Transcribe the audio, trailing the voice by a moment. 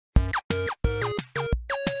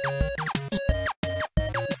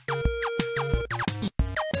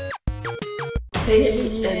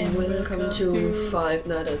Hey, and welcome to Five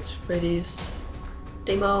Nights at Freddys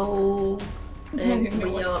demo, and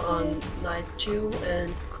we are on night 2,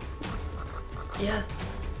 and yeah,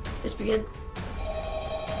 let's begin.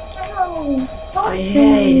 I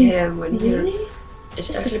hate him when he.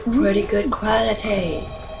 It's actually pretty good quality.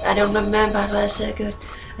 I don't remember it was so good.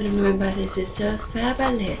 I don't remember this is so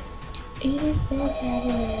fabulous. It is so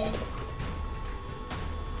fabulous.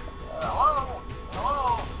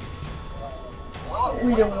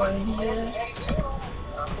 We don't want to hear that.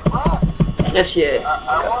 Let's hear it.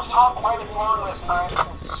 I won't talk quite as long this time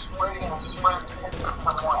since Freddie and his friends have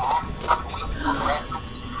become more active.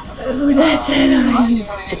 Oh, that's annoying.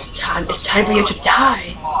 It's time for you to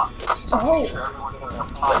die. Oh,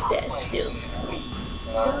 but there's still free.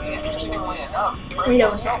 So we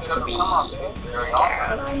don't have to be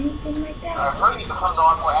scared or anything like that. Freddie becomes a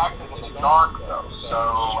lot more active in the dark though, so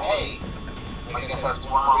hey, I guess that's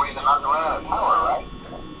one more reason not to run out of power, right?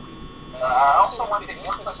 I also wanted to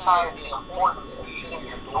emphasize the importance of using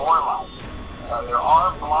your door lights. There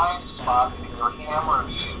are blind spots in your camera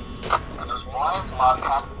view, and those blind spots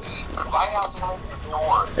have to be right outside your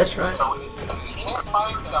door. That's right. So if you can't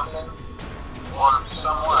find something or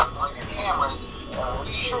someone on your cameras,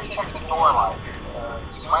 be sure to check the door light.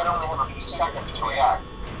 You might only have a few seconds to react.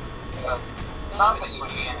 Not that you would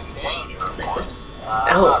be in any danger, of course.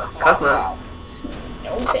 No, of course not.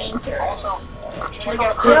 No danger.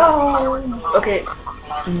 Okay.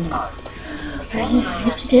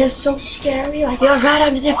 They're so scary. Like You're right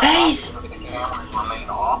under the face.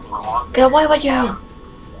 Get away with you.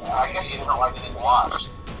 I guess he doesn't like being watched.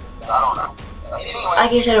 I don't know. Anyway, I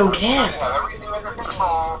guess I don't care. have everything under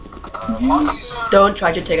control. Talk to you soon. Don't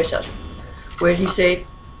try to take a selfie. Where he said,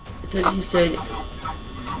 then he said,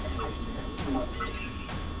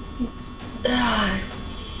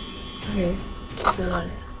 okay, it's not.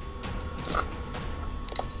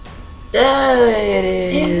 There it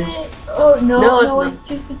is. Is it? Oh no, No, it's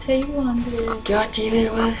just a table under it. God damn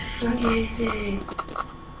it, what fucking.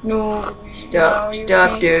 No. Stop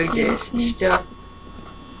doing this. Stop.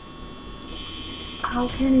 How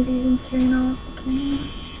can it even turn off the camera?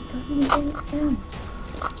 It doesn't make any sense.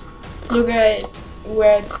 Look at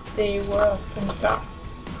where they were from the start.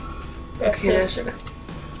 Okay, that's it.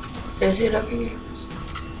 Is it okay?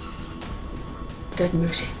 That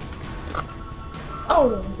music.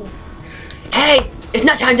 Oh. Hey, it's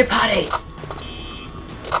not time to party.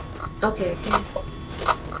 Okay, okay.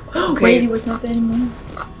 Okay. Wait, he was not there anymore.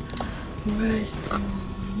 Where is the...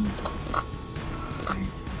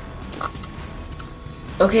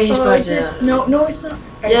 Okay, he's Oh, is right it? there. No, no, it's not.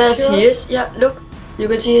 Are you Yes, sure? he is. Yeah, look. You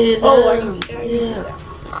can see his Oh, I can see, yeah.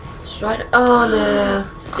 It's right. Oh no.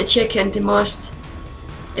 The chicken, the most...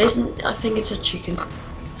 Isn't... I think it's a chicken.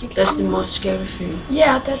 That's the most scary thing.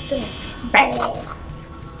 Yeah, that's it.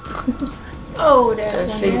 Oh, there's I one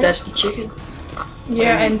think there. that's the chicken.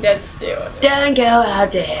 Yeah, and that's the other. Don't go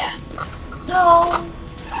out there. No.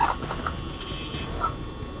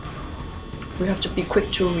 We have to be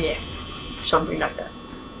quick to react. Something like that.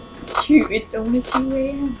 It's only 2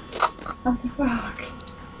 a.m. What the fuck?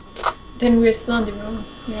 Then we're still on the road.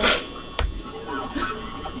 Yeah.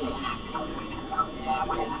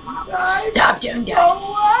 Stop doing that. Oh,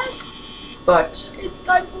 what? But It's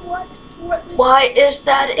time for what? What's it? why is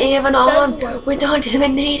that even on? what? We don't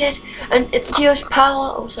even need it. And it used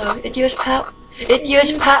power. Oh, sorry. It used power. It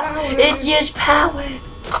used power. It used power.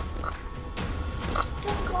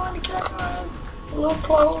 Don't go on the cameras. Look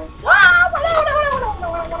close.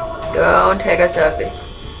 Don't take a selfie.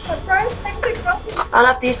 At first, I think something. All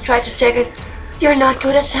of these try to check it. You're not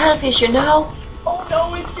good at selfies, you know. Oh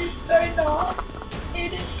no, it just turned off.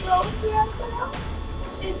 It is close to us now.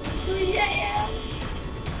 It's 3 a.m.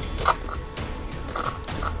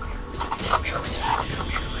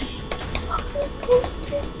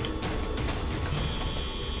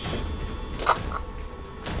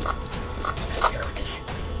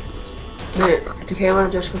 Man, the camera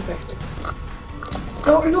just come back.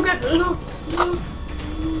 Oh, look.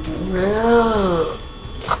 No.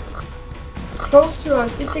 Close to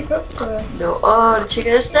us. Is they close to us? No. Oh, the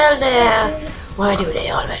chicken is still there. Why do they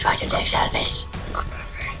always try to take selfies?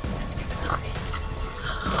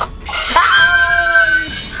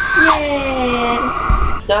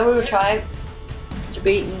 Yeah. Now we will try to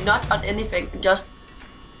be not on anything. Just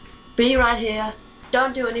be right here.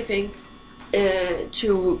 Don't do anything.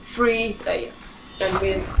 To free. And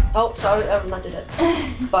win. Oh, sorry, I will not do that.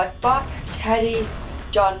 But Bob, Teddy,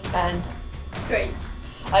 John, and Great.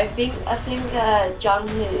 I think John.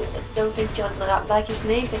 I don't think John like his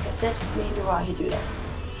name because that's maybe why he do that.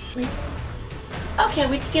 Wait. Okay,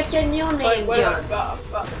 we give you a new name, John.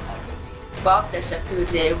 Bob, that's a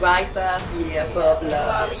good name, right, Bob? Yeah, Bob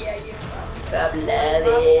love it. Yeah, yeah. Bob love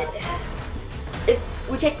it. If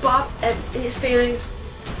we take Bob and his feelings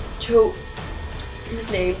to his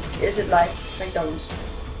name, is it like McDonald's?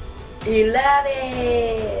 He love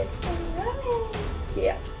it.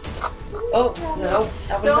 Yeah. Oh no,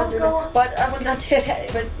 I will not do that. But I will not do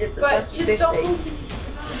that. But just just this don't thing. move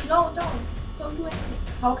the, no, don't do anything.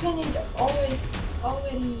 How can it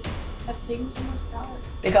already have taken so much power?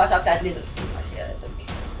 Because of that little thing right here, I don't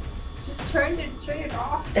care. Just turn it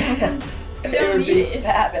off. It You don't would need be it.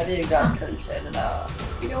 fab if you just could turn it off.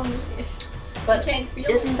 You don't need it. But You can't feel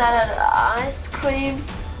isn't it. that an ice cream?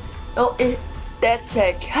 Oh, that's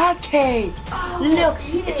a cupcake. Oh, Look,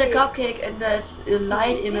 eat it's a it. cupcake and there's a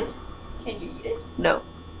light in it. Can you eat it? No.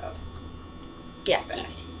 Oh. Yeah.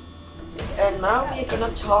 And now we're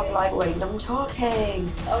gonna talk like random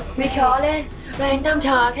talking. Okay. We call it random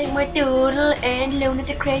talking with Doodle and Luna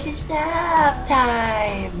the crazy stuff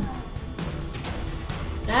time.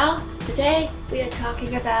 Now, today we are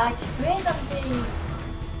talking about Random things.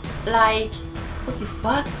 like, what the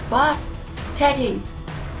fuck? Bob, Teddy,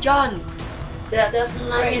 John. That doesn't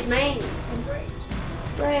like his name. And great.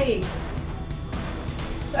 Ray.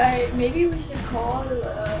 But maybe we should call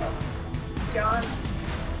John.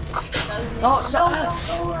 Oh, so no,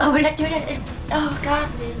 oh, we're not doing it. Oh God,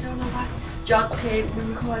 man, don't know why. John, okay, we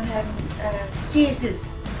will call him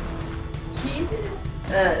Jesus. Jesus.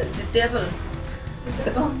 The devil.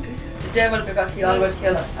 The devil because he always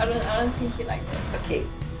kills us. I don't think he liked it. Okay.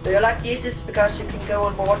 Do you like Jesus because you can go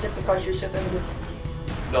on board it because you're super with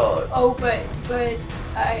Jesus? God. Oh, but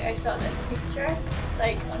I saw that picture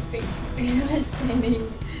like on Facebook. It was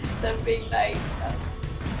saying something like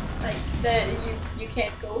that you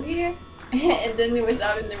can't go here, and then it was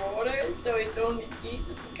out in the water, so it's only Jesus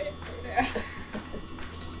who can go there.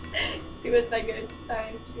 It was like a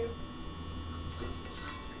sign to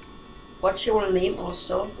Jesus. What shall we name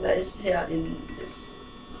ourselves that is here in this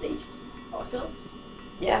place? Ourselves?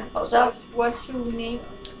 Yeah, ourselves. What should we name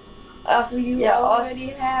us? Us. Do you yeah,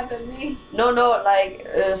 already us. have a name? No, like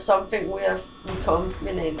something we have become.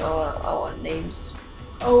 We name our names.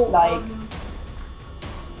 Oh, Like-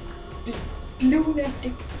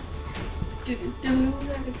 lunatic. The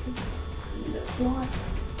lunatic. What?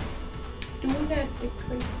 Lunatic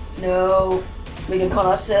crazy. No, we can call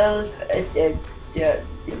ourselves the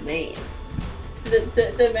main.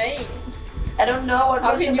 The main. I don't know what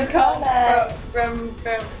How we can should you call come it. from to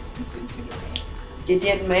the main? The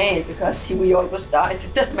dead man because we always died to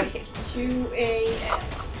dead man. To a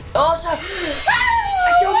Oh, sorry.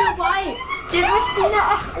 I don't know why.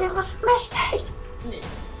 It was a mistake.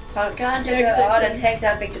 So can't you go out and take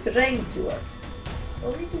that big drink to us?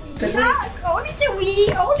 only to me. But Yeah, only to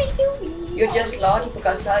me. Only to me. You're just lucky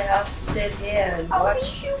because I have to sit here and only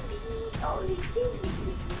watch. to me. Only to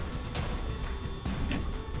me.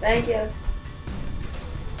 Thank you.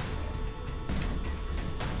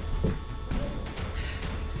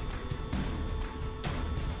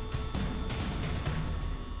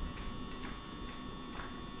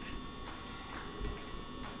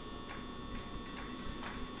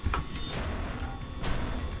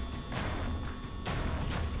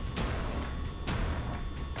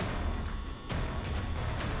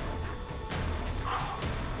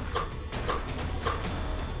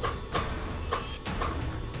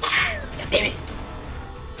 Damn it.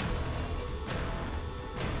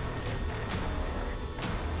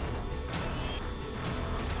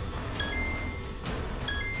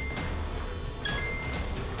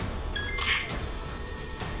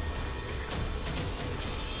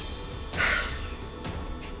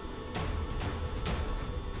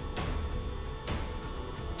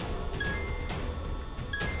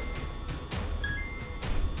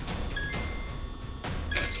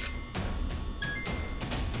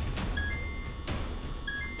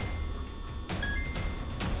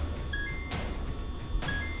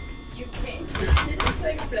 You can't just sit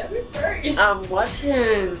like Flappy Bird. I'm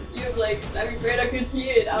watching. You're like Flappy Bird. I could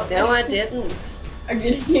hear it out there. No, I didn't. I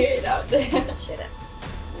could hear it out there. Shut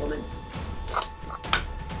up, woman.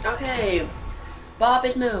 Okay, Bob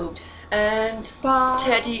is moved, and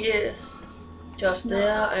Teddy is just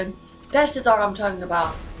there, and that's the dog I'm talking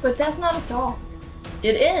about. But that's not a dog.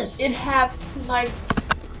 It is. It has like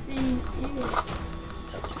these ears.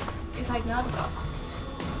 It's like not a dog.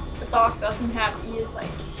 The dog doesn't have ears like.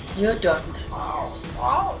 You doesn't.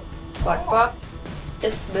 Oh. But Bob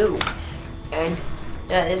is moved, and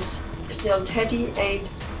there is still Teddy and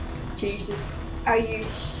Jesus. Are you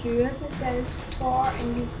sure that is four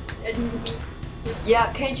and you just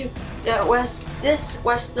Yeah, can't you? There was this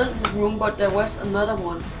was still in the room, but there was another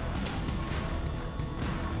one.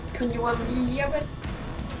 on your weapon. Yeah, but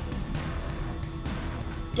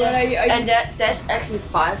Yes, are you- and that's actually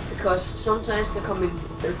 5 because sometimes there come in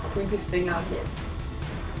a creepy thing out here.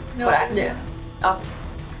 no. But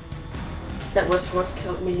that was what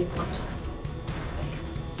killed me one time.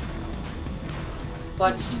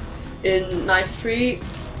 But in night 3,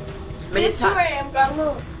 many It's 2 times. a.m. Gotta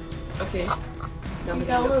look. Okay. Now You we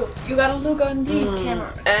gotta can look. look. You gotta look on these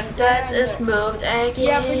cameras. And that is moved again.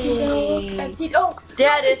 Yeah, but you gotta look at these. Oh,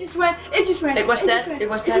 There it it is. just went. It just went. It was it that. just went, It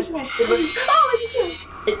was it that. just went. It was. Oh, it just went.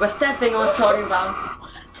 It was that thing I was talking about.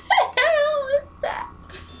 What the hell is that?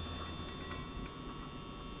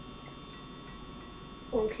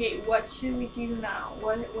 Okay, what should we do now?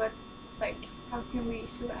 Like, how can we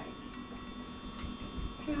survive?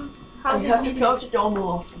 How You did have we to do- close the door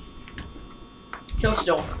more often. Close the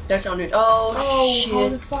door. That's on it. Oh, Oh, how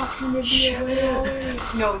shit. the fuck can there be Shut a way up. away?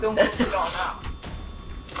 No, don't close the door now.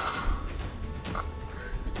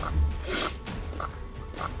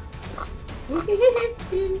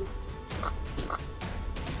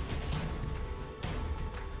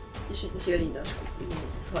 Jeg synes, det sikkert en, der er skruet.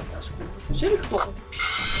 Hold, der er skruet. Silkeborg.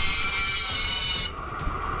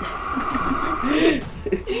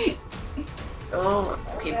 Oh,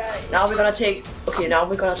 okay. Now we're gonna take. Okay, now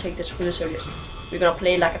we're gonna take this really seriously. We're gonna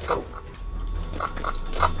play like a pro.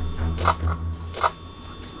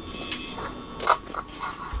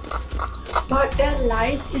 But their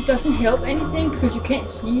lights, it doesn't help anything because you can't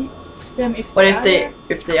see them if But they if are they there.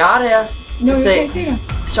 if they are there, No, if you they- can't see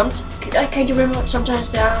them. can't you remember? Sometimes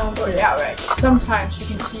they are. Out there. Yeah, right. Sometimes you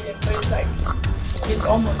can see them, but it's like, it's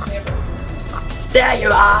almost never. There you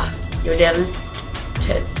are, you little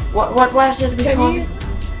Ted. What was it we called?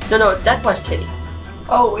 Teddy? No, that was Teddy.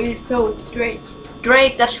 Oh, it's so Drake.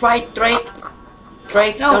 Drake, that's right, Drake.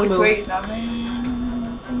 Drake, No, don't it's move. Drake, not man.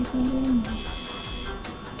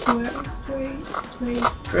 Where is Drake? Drake.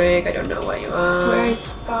 Drake, I don't know where you Where are.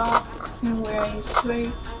 is Bob? And where is Drake?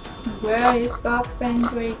 Where is Bob and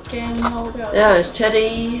Drake and all the others? There is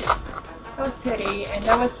Teddy. That was Teddy, and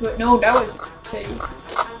that was Drake. No, that was Teddy.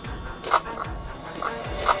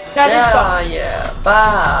 That is Bob. Yeah,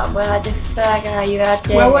 Bob. Where the fuck are you out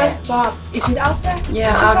there? Where was Bob? Is it out there?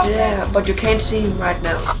 Yeah, Is it out there, but you can't see him right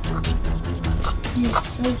now. He's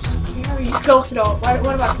so scary. Close the door.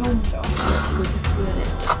 What about closing the door?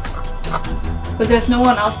 But there's no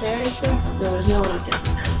one out there, is there? No, there's no one out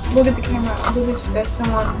there. Look at the camera. Look if there's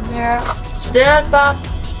someone there. Still, Bob?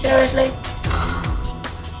 Seriously?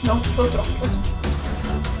 No, close the door. Close the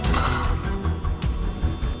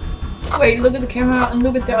door. Wait, look at the camera and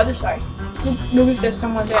look at the other side. Look if there's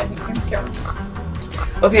someone there in the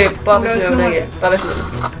camera. Okay, Bob No, is there's over no there one again. Bob is over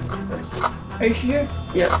there. Are you sure?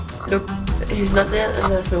 Yeah, look, he's not there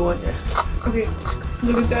and there's no one there. Okay,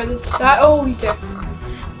 look at the other side. Oh, he's there.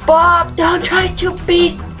 Bob, don't try to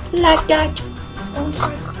be like that. Don't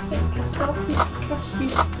try to take a selfie because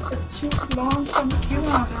he's too long from the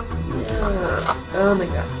camera. Yeah. Oh my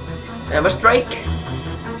god. I was Drake.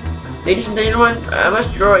 Ladies and gentlemen, I was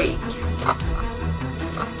Drake.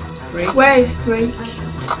 Drake? Where is Drake?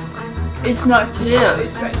 It's not just Yeah.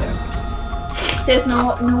 It's right there. There's no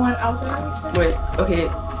one out there. Wait, okay.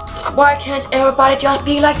 Why can't everybody just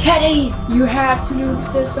be like Teddy? You have to look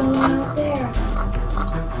if there's someone out there.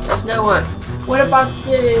 There's no one. What about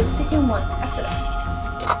the second one after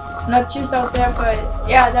that? Not just out there, but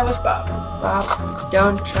yeah, that was Bob. Bob,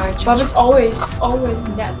 don't try to. Bob is always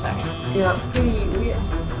in that side. Yeah. Pretty weird.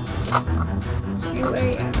 2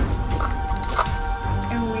 a.m.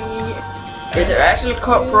 And we. It's actually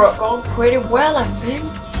going pretty well, I think.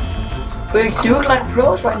 We do it like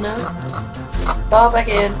pros right now. Bob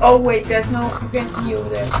again. Oh wait, there's no. You can see over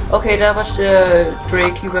there. Okay, that was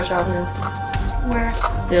Drake. He was out here. Where?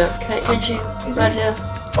 Yeah, can you see? Right here.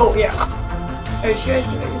 Oh yeah. Are you sure it's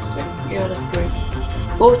Drake? Yeah, that's Drake.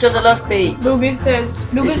 Who's to the left me? Lucas,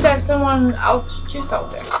 there's someone just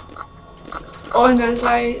out there. Oh, and there's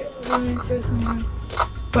like.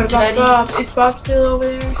 What about Teddy. Bob? Is Bob still over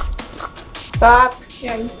there? Bob,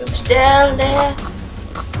 Yeah, he's still there. still there?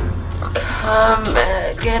 Come,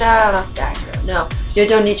 get out of that. No, you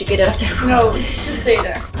don't need to get out of that. No, just stay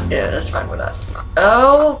there. Yeah, that's fine with us.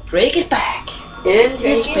 Oh, Drake is back in his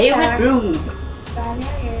Drake is favorite back. room.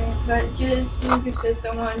 But just look if there's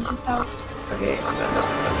someone just out. Okay, I'm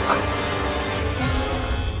gonna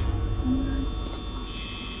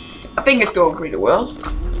I think it's going pretty well.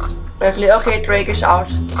 Actually, okay, Drake is out.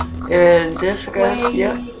 And this guy,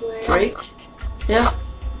 yeah, Drake. Yeah.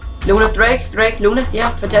 Luna, Drake, Luna,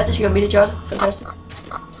 yeah, fantastic, you got meet each other, fantastic.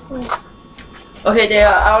 Okay, they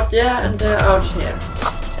are out there and they're out here.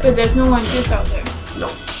 But there's no one just out there. No,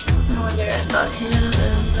 No one there. not here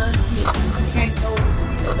and not here. You can't go.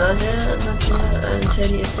 No, Not there, not there, and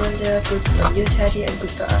Teddy is still there. Good for you, Teddy, and good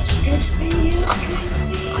for us. Good for you, good for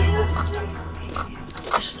you.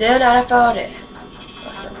 Still not about it.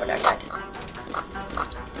 What's up with that guy?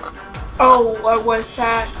 Oh, what was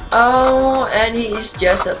that? Oh, and he is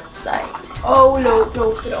just outside. Oh, no,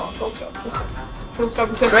 close the door, close the door. Close the door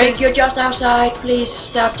because Drake, you're just outside. Please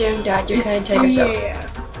stop doing that. You can't take us up. Yeah.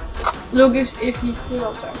 Lucas, if he's still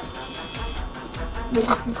outside. Look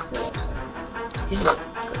if he's still outside. He's not.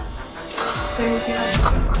 Then we can.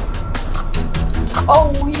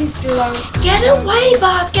 Oh, he's still out. Get away,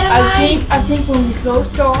 Bob! Get away! I think when we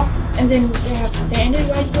close the door and then they have standing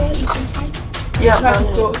right there, you can find. Yeah, Try to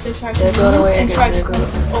no, go. They try to they're going move away and try again. to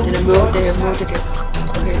They have moved again.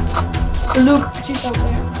 Okay. Look, she's out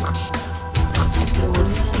there. No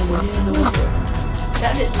one here.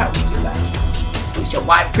 That is how we do that. It's a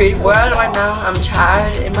wide pretty world right now. I'm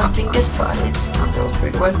tired in my fingers, but it's still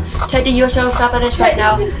pretty well. Teddy, you're so fabulous right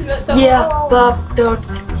now. Yeah, Bob, don't.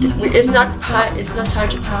 It's not time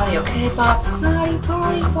to party, okay, Bob? Party,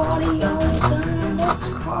 party, party all the time. Let's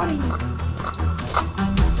party.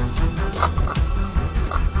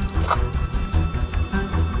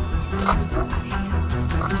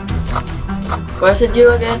 Was it you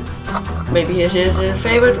again? Maybe his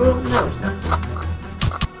favorite room? No, it's not.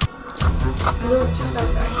 Look, just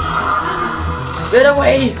outside. Get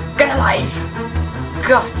away! Get alive!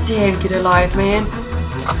 God damn, get alive, man!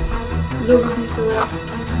 Look if he's still there.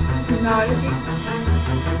 He's not, is he?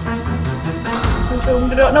 Open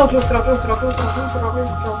the door. No, close the door, close the door, close the door, close the door, close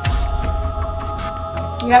the door.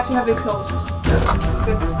 You have to have it closed.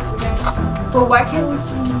 Because we can. But why can't we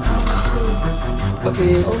see him?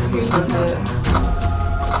 Okay, he's not there.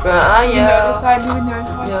 Right, On the yeah. other side, look in the other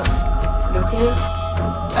side. Yeah. Look here.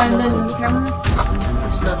 And then the camera.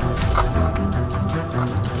 It's not there.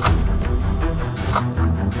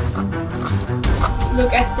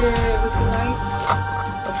 Look at the with the lights.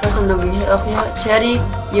 First I'm looking up here. Teddy,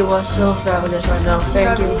 you are so fabulous right now.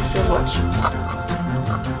 Thank you so much.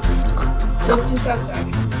 Look just outside.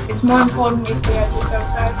 It's more important if they are just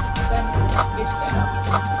outside than if they're not.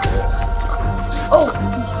 Oh,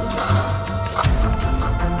 he's still outside.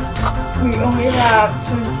 We only have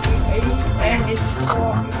 28 and it's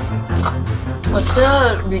 4. But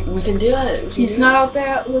still, we can do it. He's not out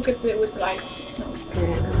there. Look at the with the lights. No.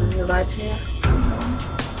 Okay, and the lights here.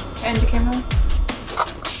 And the camera.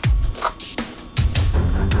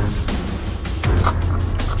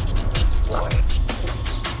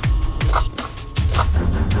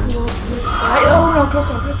 Oh no, close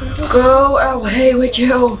down, close down, close down. Go away with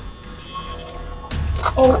you.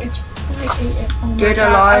 Oh, it's 5 a.m. Oh my Get God,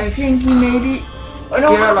 alive. I think he maybe. Oh, no,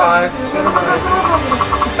 Get alive. Get alive.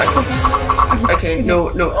 Okay, no.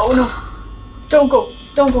 Oh no. Don't go.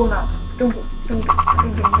 Don't go now. Don't go. Don't go.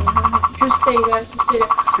 Just stay there. Just stay there.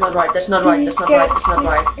 That's not right. That's not right. That's not right. That's not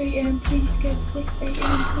right. 6 a.m. Please get 6 a.m.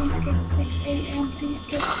 Please get 6 a.m. Please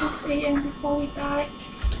get 6 a.m. before we die.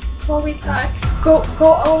 Before we die. Go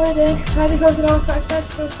over there. Try to close it off. Try to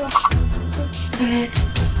close it off.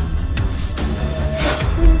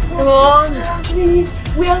 Come on. Please.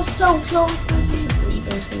 We are so close.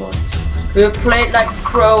 We played like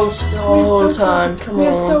pros the whole time. Come We are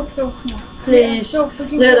on. so close now. Please,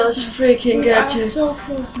 let us freaking get to so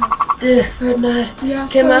close now. the third night. We are Come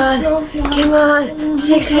so on. close now. Come on.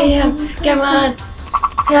 6 a.m. Come on.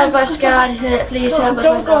 Help us, God. Please help us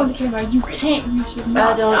Don't right go on now. the camera. You can't. You should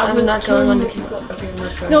not. I'm not going on the camera. Okay, I'm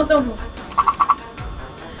not going. No, don't go.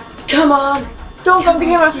 Come on. Don't go on the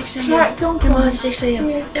camera. 6 a.m. Try. Don't Come go on, 6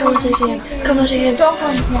 a.m. Come on, 6 a.m. Come on, 6 a.m. Don't go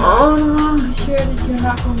on the camera. Oh, Be sure that you're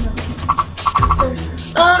not going on the camera. So sure.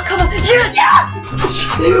 oh, come on. Yes,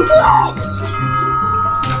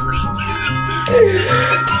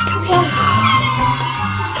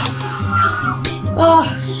 Oh.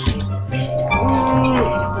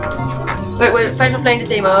 Wait, thanks for playing the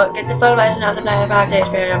demo. Get the full version of the Planet 5 Day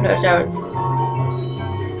Experience upload out.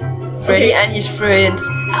 Freddy and his friends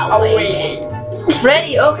away.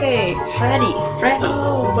 Freddy, okay. Freddy.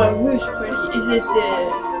 Oh, but who's Freddy? Is it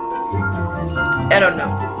the... I don't know.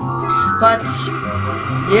 But,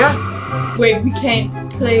 yeah. Wait, we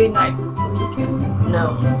can't play night. We can.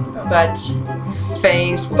 No. But,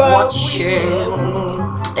 thanks for watching.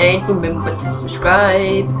 And remember to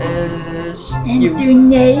subscribe as And you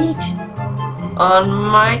donate. on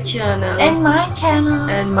my channel. And my channel.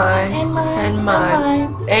 And mine. And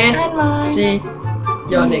mine. And see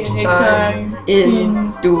you next time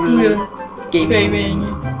in Duel Gaming.